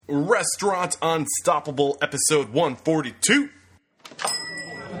Restaurant Unstoppable, episode 142.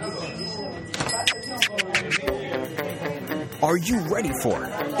 Are you ready for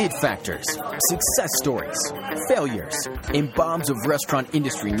it factors, success stories, failures, and bombs of restaurant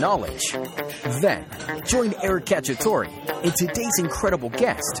industry knowledge? Then, join Eric Cacciatore and today's incredible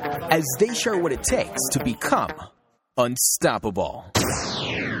guest as they share what it takes to become unstoppable.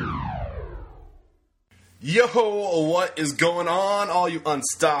 Yo, what is going on, all you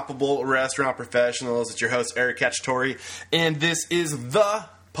unstoppable restaurant professionals? It's your host, Eric Cacciatore, and this is the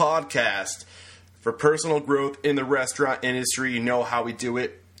podcast for personal growth in the restaurant industry. You know how we do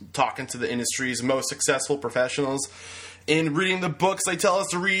it, talking to the industry's most successful professionals and reading the books they tell us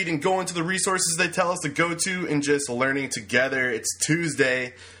to read and going to the resources they tell us to go to and just learning together. It's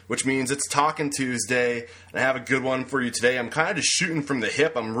Tuesday, which means it's Talking Tuesday, and I have a good one for you today. I'm kind of just shooting from the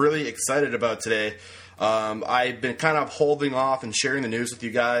hip. I'm really excited about today. I've been kind of holding off and sharing the news with you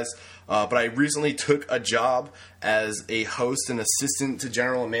guys, but I recently took a job as a host and assistant to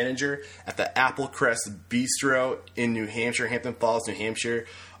general manager at the Applecrest Bistro in New Hampshire, Hampton Falls, New Hampshire.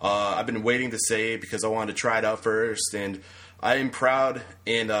 I've been waiting to say it because I wanted to try it out first, and I am proud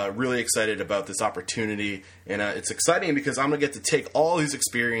and really excited about this opportunity. And it's exciting because I'm going to get to take all these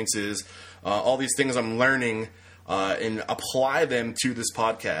experiences, all these things I'm learning, and apply them to this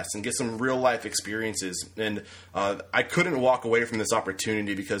podcast and get some real life experiences. And I couldn't walk away from this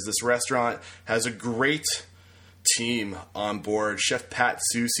opportunity because this restaurant has a great team on board. Chef Pat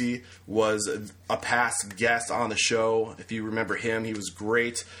Soucy was a past guest on the show. If you remember him, he was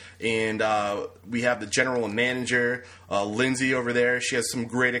great. And we have the general manager, Lindsay, over there. She has some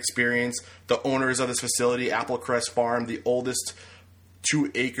great experience. The owners of this facility, Applecrest Farm, the oldest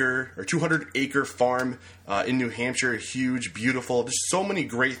 200-acre farm in New Hampshire. Huge, beautiful. There's so many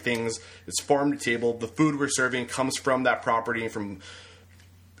great things. It's farm to table. The food we're serving comes from that property, from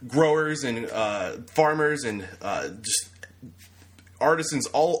growers and farmers and just artisans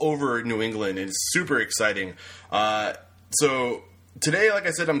all over New England. It's super exciting. So today, like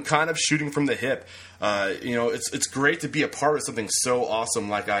I said, I'm kind of shooting from the hip. It's great to be a part of something so awesome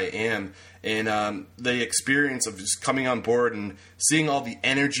like I am. And the experience of just coming on board and seeing all the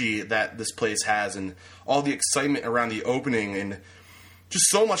energy that this place has and all the excitement around the opening and just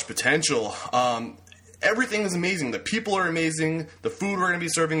so much potential. Everything is amazing. The people are amazing. The food we're going to be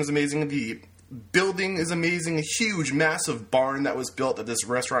serving is amazing. The building is amazing. A huge, massive barn that was built that this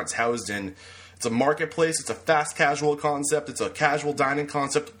restaurant's housed in. It's a marketplace. It's a fast casual concept. It's a casual dining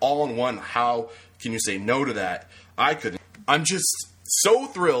concept all in one. How can you say no to that? I couldn't. I'm just so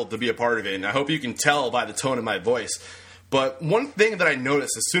thrilled to be a part of it, and I hope you can tell by the tone of my voice. But one thing that I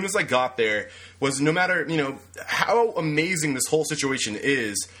noticed as soon as I got there was no matter, how amazing this whole situation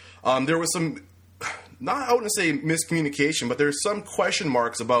is, there was some, I wouldn't say miscommunication, but there's some question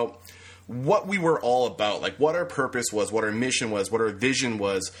marks about what we were all about, like what our purpose was, what our mission was, what our vision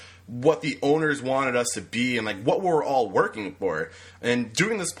was, what the owners wanted us to be, and like what we're all working for. And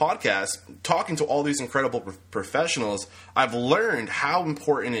doing this podcast, talking to all these incredible professionals, I've learned how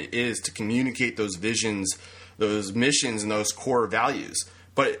important it is to communicate those visions, those missions, and those core values.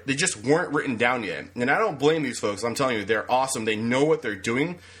 But they just weren't written down yet. And I don't blame these folks. I'm telling you, they're awesome. They know what they're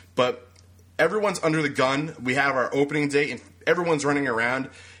doing, but everyone's under the gun. We have our opening date, and everyone's running around,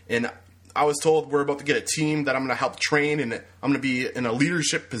 and I was told we're about to get a team that I'm going to help train, and I'm going to be in a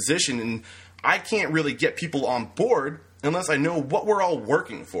leadership position, and I can't really get people on board unless I know what we're all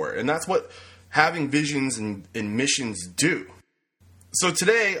working for, and that's what having visions and missions do. So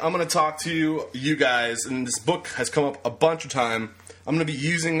today, I'm going to talk to you guys, and this book has come up a bunch of time. I'm going to be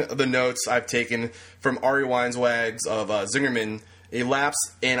using the notes I've taken from Ari Weinzweig's of Zingerman, A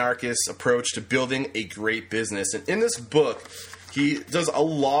Lapsed Anarchist Approach to Building a Great Business. And in this book, he does a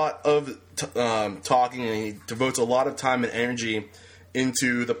lot of talking, and he devotes a lot of time and energy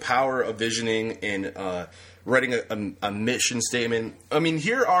into the power of visioning and writing a mission statement. I mean,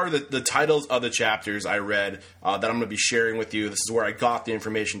 here are the titles of the chapters I read that I'm going to be sharing with you. This is where I got the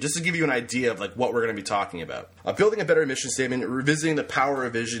information, just to give you an idea of like what we're going to be talking about. Building a better mission statement, revisiting the power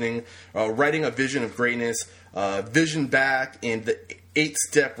of visioning, writing a vision of greatness, vision back, and the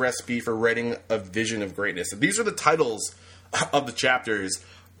 8-step recipe for writing a vision of greatness. And these are the titles of the chapters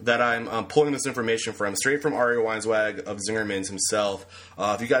that I'm pulling this information from, straight from Ari Weinzweig of Zingerman's himself.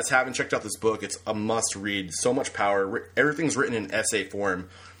 If you guys haven't checked out this book, it's a must-read. So much power. Everything's written in essay form.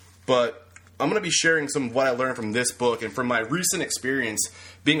 But I'm going to be sharing some of what I learned from this book and from my recent experience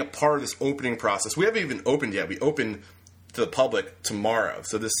being a part of this opening process. We haven't even opened yet. We open to the public tomorrow.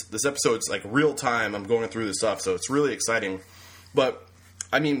 So this episode's like real time. I'm going through this stuff, so it's really exciting. But,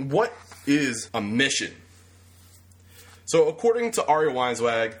 I mean, what is a mission? So according to Ari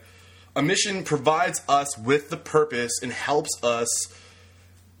Weinzweig, A mission provides us with the purpose and helps us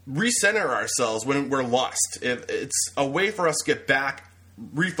recenter ourselves when we're lost. It's a way for us to get back,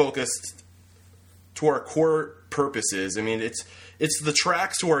 refocused to our core purposes. I mean, it's the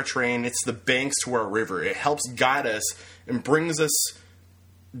tracks to our train, it's the banks to our river. It helps guide us and brings us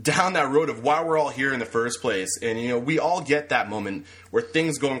down that road of why we're all here in the first place. And, we all get that moment where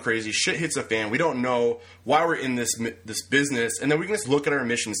things going crazy, shit hits a fan, we don't know why we're in this business, and then we can just look at our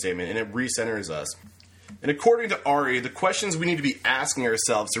mission statement and it recenters us. And according to Ari, the questions we need to be asking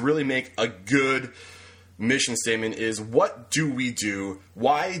ourselves to really make a good mission statement is, what do we do?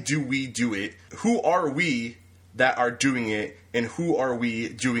 Why do we do it? Who are we that are doing it? And who are we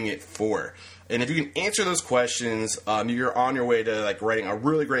doing it for? And if you can answer those questions, you're on your way to writing a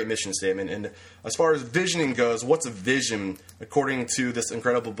really great mission statement. And as far as visioning goes, what's a vision? According to this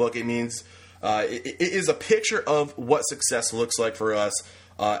incredible book, it means it is a picture of what success looks like for us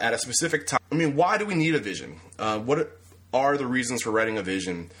at a specific time. I mean, why do we need a vision? What are the reasons for writing a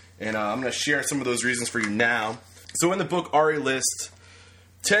vision? And I'm going to share some of those reasons for you now. So in the book, Ari lists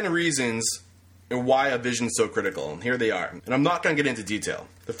 10 reasons and why a vision is so critical. And here they are. And I'm not going to get into detail.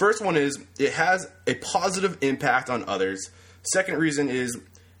 The first one is it has a positive impact on others. Second reason is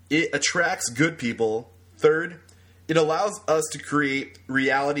it attracts good people. Third, it allows us to create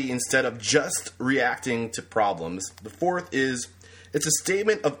reality instead of just reacting to problems. The fourth is it's a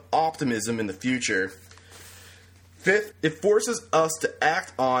statement of optimism in the future. Fifth, it forces us to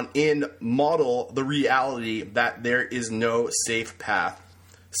act on and model the reality that there is no safe path.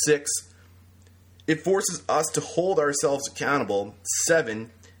 Sixth, it forces us to hold ourselves accountable.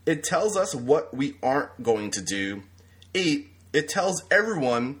 7, it tells us what we aren't going to do. 8, it tells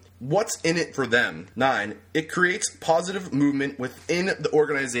everyone what's in it for them. 9, it creates positive movement within the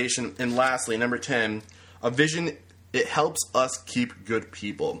organization. And lastly, number 10, a vision, it helps us keep good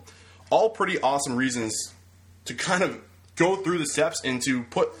people. All pretty awesome reasons to kind of go through the steps and to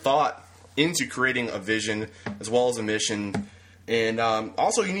put thought into creating a vision as well as a mission. And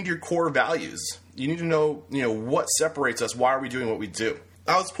also, you need your core values. You need to know, what separates us. Why are we doing what we do?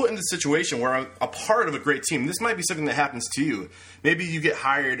 I was put in this situation where I'm a part of a great team. This might be something that happens to you. Maybe you get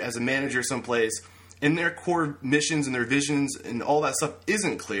hired as a manager someplace, and their core missions and their visions and all that stuff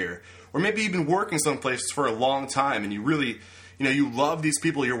isn't clear. Or maybe you've been working someplace for a long time, and you really, you love these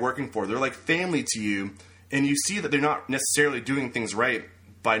people you're working for. They're like family to you, and you see that they're not necessarily doing things right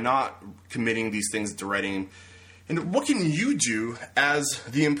by not committing these things to writing. And what can you do as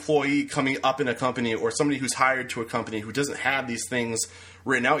the employee coming up in a company or somebody who's hired to a company who doesn't have these things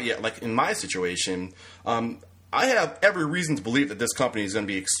written out yet? Like in my situation, I have every reason to believe that this company is going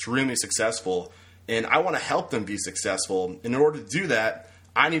to be extremely successful, and I want to help them be successful. In order to do that,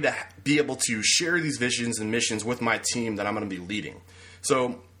 I need to be able to share these visions and missions with my team that I'm going to be leading.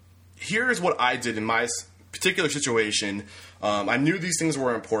 So here's what I did in my particular situation. I knew these things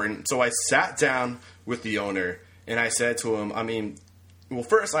were important, so I sat down with the owner and I said to him,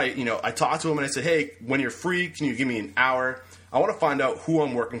 first I talked to him and I said, hey, when you're free, can you give me an hour? I want to find out who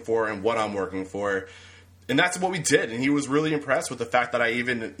I'm working for and what I'm working for. And that's what we did. And he was really impressed with the fact that I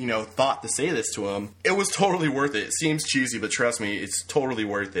even, thought to say this to him. It was totally worth it. It seems cheesy, but trust me, it's totally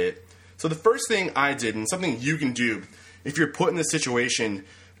worth it. So the first thing I did, and something you can do if you're put in a situation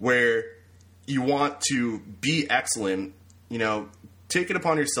where you want to be excellent, take it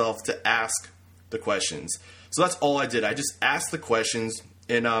upon yourself to ask the questions. So that's all I did. I just asked the questions.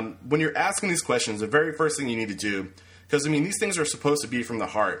 And when you're asking these questions, the very first thing you need to do, because these things are supposed to be from the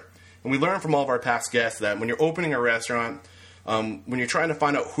heart. And we learned from all of our past guests that when you're opening a restaurant, when you're trying to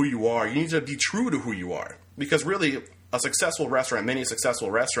find out who you are, you need to be true to who you are. Because really, a successful restaurant, many successful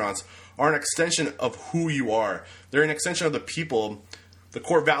restaurants, are an extension of who you are. They're an extension of the people, the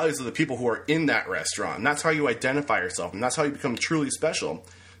core values of the people who are in that restaurant. And that's how you identify yourself. And that's how you become truly special.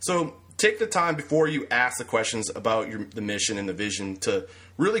 So take the time before you ask the questions about the mission and the vision to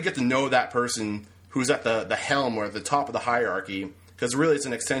really get to know that person who's at the helm or at the top of the hierarchy, because really it's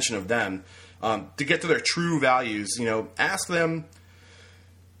an extension of them. To get to their true values, ask them.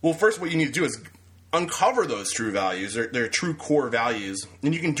 Well, first what you need to do is uncover those true values, their true core values.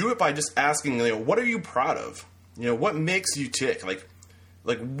 And you can do it by just asking, what are you proud of? What makes you tick? Like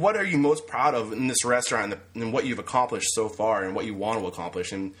what are you most proud of in this restaurant and what you've accomplished so far and what you want to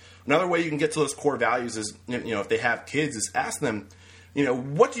accomplish? And another way you can get to those core values is, if they have kids, is ask them,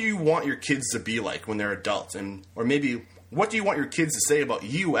 what do you want your kids to be like when they're adults? Or maybe, what do you want your kids to say about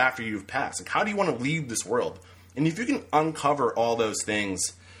you after you've passed? Like, how do you want to leave this world? And if you can uncover all those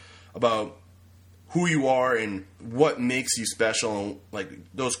things about who you are and what makes you special, like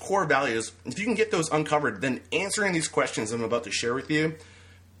those core values, if you can get those uncovered, then answering these questions I'm about to share with you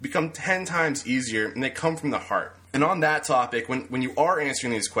become 10 times easier, and they come from the heart. And on that topic, when you are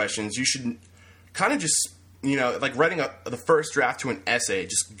answering these questions, you should kind of just, like writing the first draft to an essay,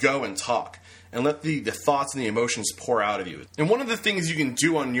 just go and talk and let the thoughts and the emotions pour out of you. And one of the things you can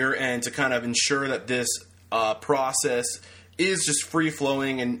do on your end to kind of ensure that this process is just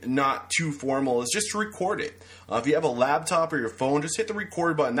free-flowing and not too formal is just to record it. If you have a laptop or your phone, just hit the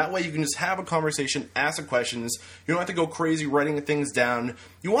record button. That way you can just have a conversation, ask the questions. You don't have to go crazy writing things down.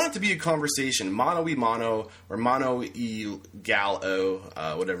 You want it to be a conversation, mano y mano, or mano y gallo,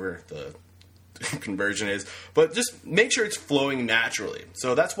 whatever the conversion is. But just make sure it's flowing naturally.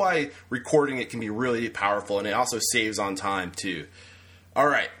 So that's why recording it can be really powerful, and it also saves on time too. All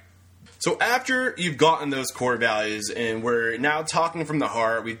right. So after you've gotten those core values and we're now talking from the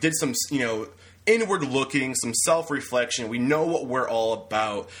heart, we did some, inward looking, some self-reflection, we know what we're all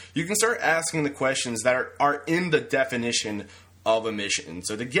about, you can start asking the questions that are in the definition of a mission.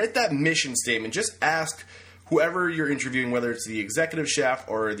 So to get that mission statement, just ask whoever you're interviewing, whether it's the executive chef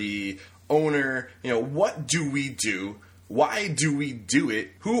or the owner, what do we do? Why do we do it?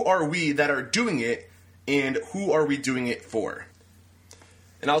 Who are we that are doing it? And who are we doing it for?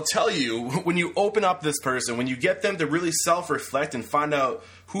 And I'll tell you, when you open up this person, when you get them to really self-reflect and find out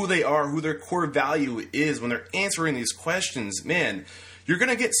who they are, who their core value is, when they're answering these questions, man, you're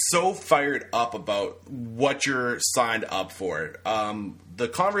going to get so fired up about what you're signed up for. The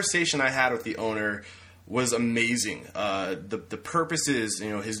conversation I had with the owner was amazing. The purposes,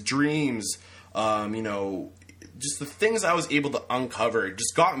 his dreams, just the things I was able to uncover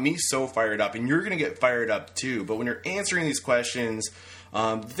just got me so fired up, and you're going to get fired up too. But when you're answering these questions,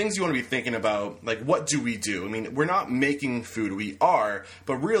 the things you want to be thinking about, like, what do we do? I mean, we're not making food, we are,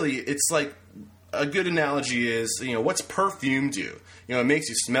 but really, it's like, a good analogy is, what's perfume do? It makes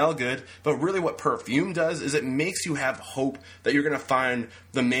you smell good, but really what perfume does is it makes you have hope that you're going to find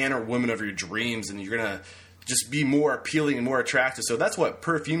the man or woman of your dreams, and you're going to just be more appealing and more attractive. So that's what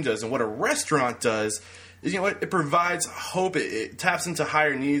perfume does, and what a restaurant does is, it provides hope, it taps into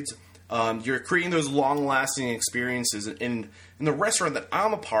higher needs. You're creating those long-lasting experiences. In the restaurant that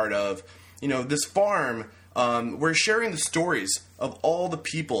I'm a part of, this farm, we're sharing the stories of all the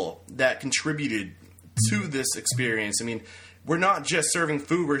people that contributed to this experience. I mean, we're not just serving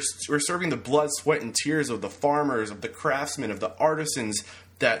food, we're serving the blood, sweat, and tears of the farmers, of the craftsmen, of the artisans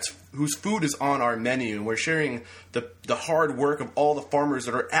whose food is on our menu. And we're sharing the hard work of all the farmers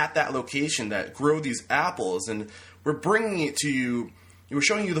that are at that location that grow these apples. And we're bringing it to you. We're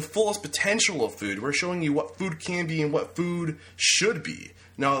showing you the fullest potential of food. We're showing you what food can be and what food should be.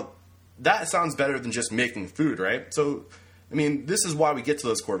 Now, that sounds better than just making food, right? So, I mean, this is why we get to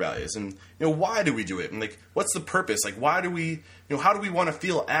those core values. And, why do we do it? And, what's the purpose? Why do we, how do we want to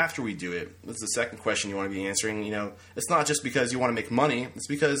feel after we do it? That's the second question you want to be answering. It's not just because you want to make money. It's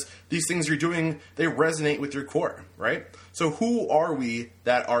because these things you're doing, they resonate with your core, right? So who are we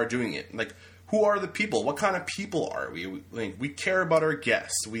that are doing it? Who are the people? What kind of people are we? We care about our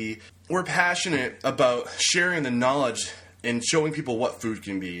guests. We're passionate about sharing the knowledge and showing people what food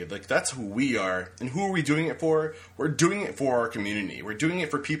can be. That's who we are. And who are we doing it for? We're doing it for our community. We're doing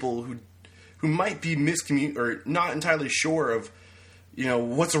it for people who might be or not entirely sure of,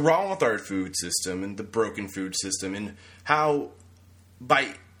 what's wrong with our food system and the broken food system, and how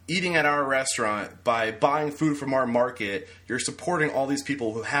by eating at our restaurant, by buying food from our market, you're supporting all these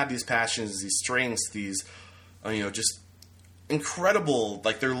people who have these passions, these strengths, these, just incredible,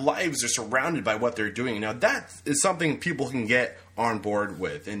 their lives are surrounded by what they're doing. Now, that is something people can get on board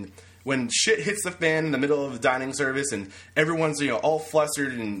with. And when shit hits the fan in the middle of the dining service and everyone's, all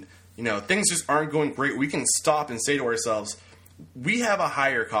flustered and, things just aren't going great, we can stop and say to ourselves, we have a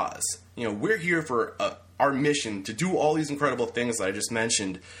higher cause. We're here for our mission to do all these incredible things that I just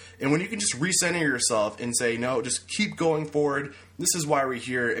mentioned. And when you can just recenter yourself and say, no, just keep going forward. This is why we're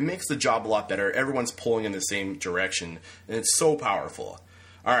here. It makes the job a lot better. Everyone's pulling in the same direction. And it's so powerful.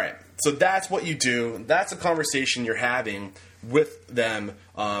 All right. So that's what you do. That's a conversation you're having with them,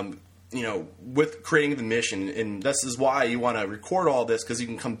 with creating the mission. And this is why you want to record all this, because you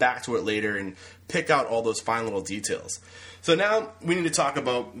can come back to it later and pick out all those fine little details. So now we need to talk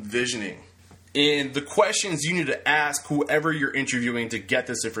about visioning. And the questions you need to ask whoever you're interviewing to get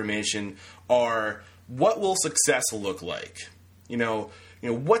this information are, what will success look like?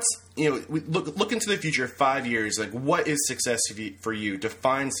 What's, look into the future, 5 years, what is success for you?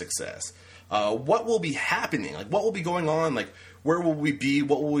 Define success. What will be happening? What will be going on? Where will we be?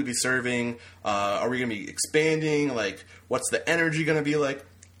 What will we be serving? Are we going to be expanding? What's the energy going to be like?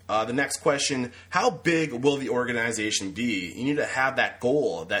 The next question, how big will the organization be? You need to have that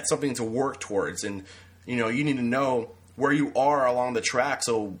goal. That's something to work towards. And, you need to know, where you are along the track.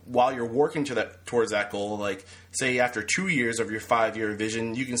 So while you're working towards that goal, like say after 2 years of your 5-year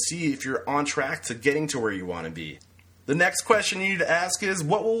vision, you can see if you're on track to getting to where you want to be. The next question you need to ask is,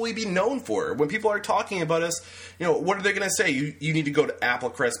 what will we be known for? When people are talking about us, what are they going to say? You need to go to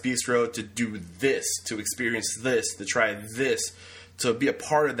Applecrest Bistro to do this, to experience this, to try this, to be a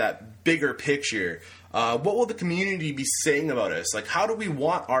part of that bigger picture. What will the community be saying about us? Like, how do we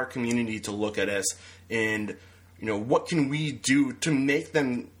want our community to look at us? And, what can we do to make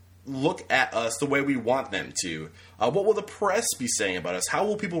them look at us the way we want them to? What will the press be saying about us? How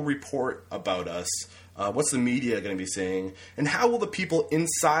will people report about us? What's the media going to be saying? And how will the people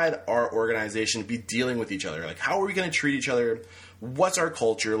inside our organization be dealing with each other? Like, how are we going to treat each other? What's our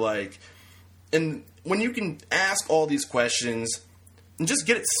culture like? And when you can ask all these questions and just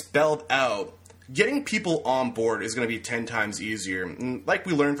get it spelled out, getting people on board is going to be 10 times easier. And like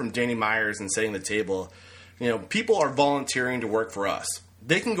we learned from Danny Myers and Setting the Table, people are volunteering to work for us.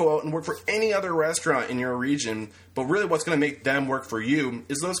 They can go out and work for any other restaurant in your region, but really what's going to make them work for you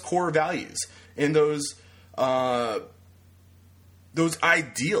is those core values and those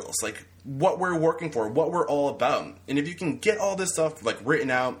ideals, like what we're working for, what we're all about. And if you can get all this stuff like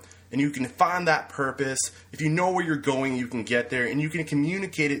written out and you can find that purpose, if you know where you're going, you can get there and you can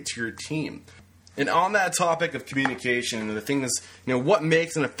communicate it to your team. And on that topic of communication and the things, what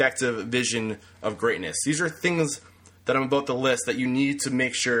makes an effective vision of greatness? These are things that I'm about to list that you need to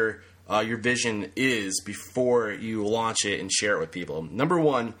make sure your vision is before you launch it and share it with people. Number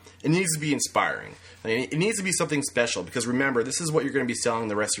one, it needs to be inspiring. It needs to be something special because remember, this is what you're going to be selling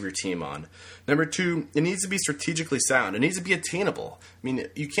the rest of your team on. Number two, it needs to be strategically sound. It needs to be attainable. I mean,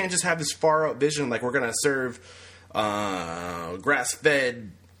 you can't just have this far out vision like we're going to serve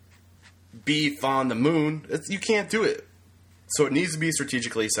grass-fed beef on the moon. You can't do it. So it needs to be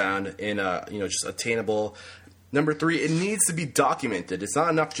strategically sound and just attainable. Number three, it needs to be documented. It's not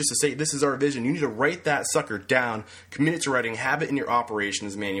enough just to say, this is our vision. You need to write that sucker down, commit it to writing, have it in your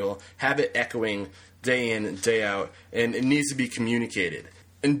operations manual, have it echoing day in and day out, and it needs to be communicated.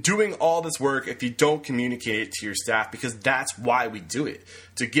 And doing all this work, if you don't communicate it to your staff, because that's why we do it,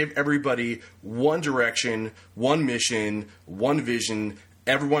 to give everybody one direction, one mission, one vision,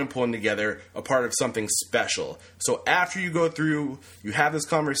 everyone pulling together, a part of something special. So after you go through, you have this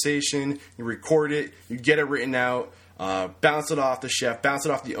conversation, you record it, you get it written out, bounce it off the chef, bounce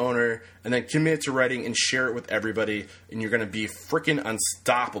it off the owner, and then commit to writing and share it with everybody, and you're going to be freaking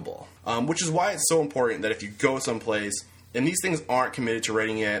unstoppable. Which is why it's so important that if you go someplace and these things aren't committed to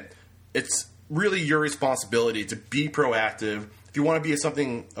writing yet, it's really your responsibility to be proactive. If you want to be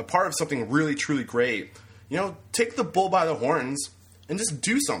a part of something really, truly great, take the bull by the horns and just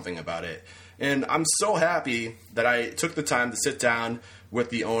do something about it. And I'm so happy that I took the time to sit down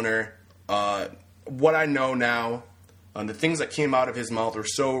with the owner. What I know now, the things that came out of his mouth are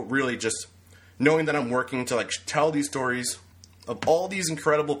so really just knowing that I'm working to tell these stories of all these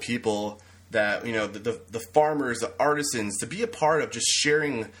incredible people that, the farmers, the artisans, to be a part of just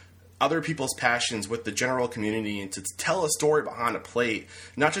sharing other people's passions with the general community and to tell a story behind a plate,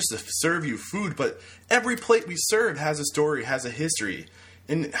 not just to serve you food, but every plate we serve has a story, has a history.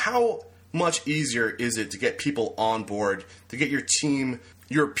 And how much easier is it to get people on board, to get your team,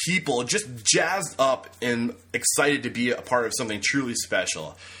 your people just jazzed up and excited to be a part of something truly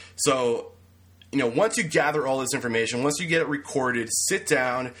special. So, once you gather all this information, once you get it recorded, sit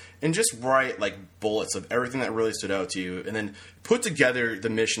down and just write bullets of everything that really stood out to you, and then put together the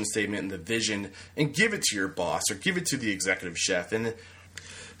mission statement and the vision and give it to your boss or give it to the executive chef and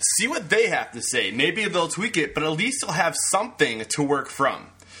see what they have to say. Maybe they'll tweak it, but at least you'll have something to work from.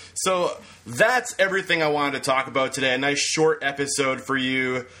 So that's everything I wanted to talk about today. A nice short episode for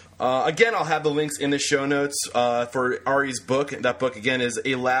you. Again, I'll have the links in the show notes for Ari's book. That book, again, is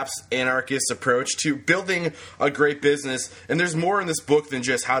A Lapsed Anarchist's Approach to Building a Great Business. And there's more in this book than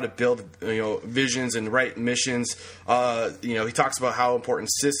just how to build visions and write missions. He talks about how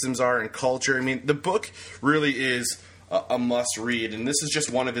important systems are and culture. I mean, the book really is a must-read. And this is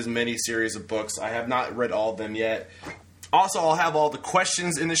just one of his many series of books. I have not read all of them yet. Also, I'll have all the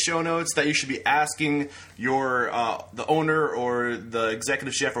questions in the show notes that you should be asking your the owner or the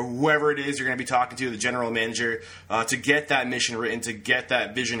executive chef or whoever it is you're going to be talking to, the general manager, to get that mission written, to get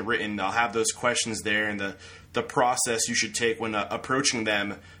that vision written. I'll have those questions there and the process you should take when approaching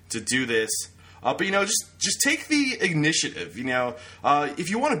them to do this. But just take the initiative. If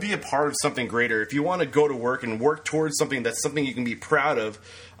you want to be a part of something greater, if you want to go to work and work towards something that's something you can be proud of,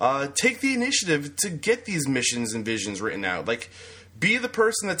 take the initiative to get these missions and visions written out. Be the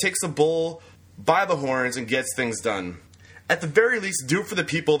person that takes the bull by the horns and gets things done. at the very least, do it for the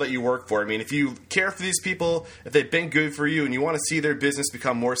people that you work for. I mean, if you care for these people, if they've been good for you and you want to see their business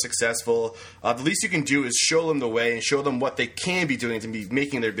become more successful, the least you can do is show them the way and show them what they can be doing to be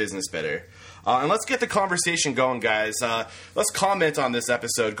making their business better. And let's get the conversation going, guys. Let's comment on this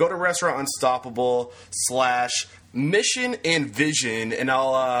episode. Go to Restaurant Unstoppable /Mission and Vision, and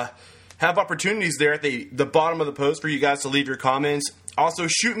I'll have opportunities there at the bottom of the post for you guys to leave your comments. Also,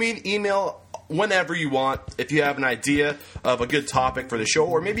 shoot me an email whenever you want if you have an idea of a good topic for the show,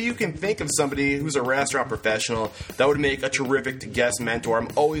 or maybe you can think of somebody who's a restaurant professional that would make a terrific guest mentor. I'm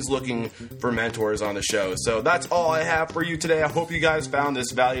always looking for mentors on the show. So that's all I have for you today. I hope you guys found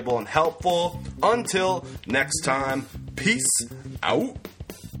this valuable and helpful. Until next time, peace out.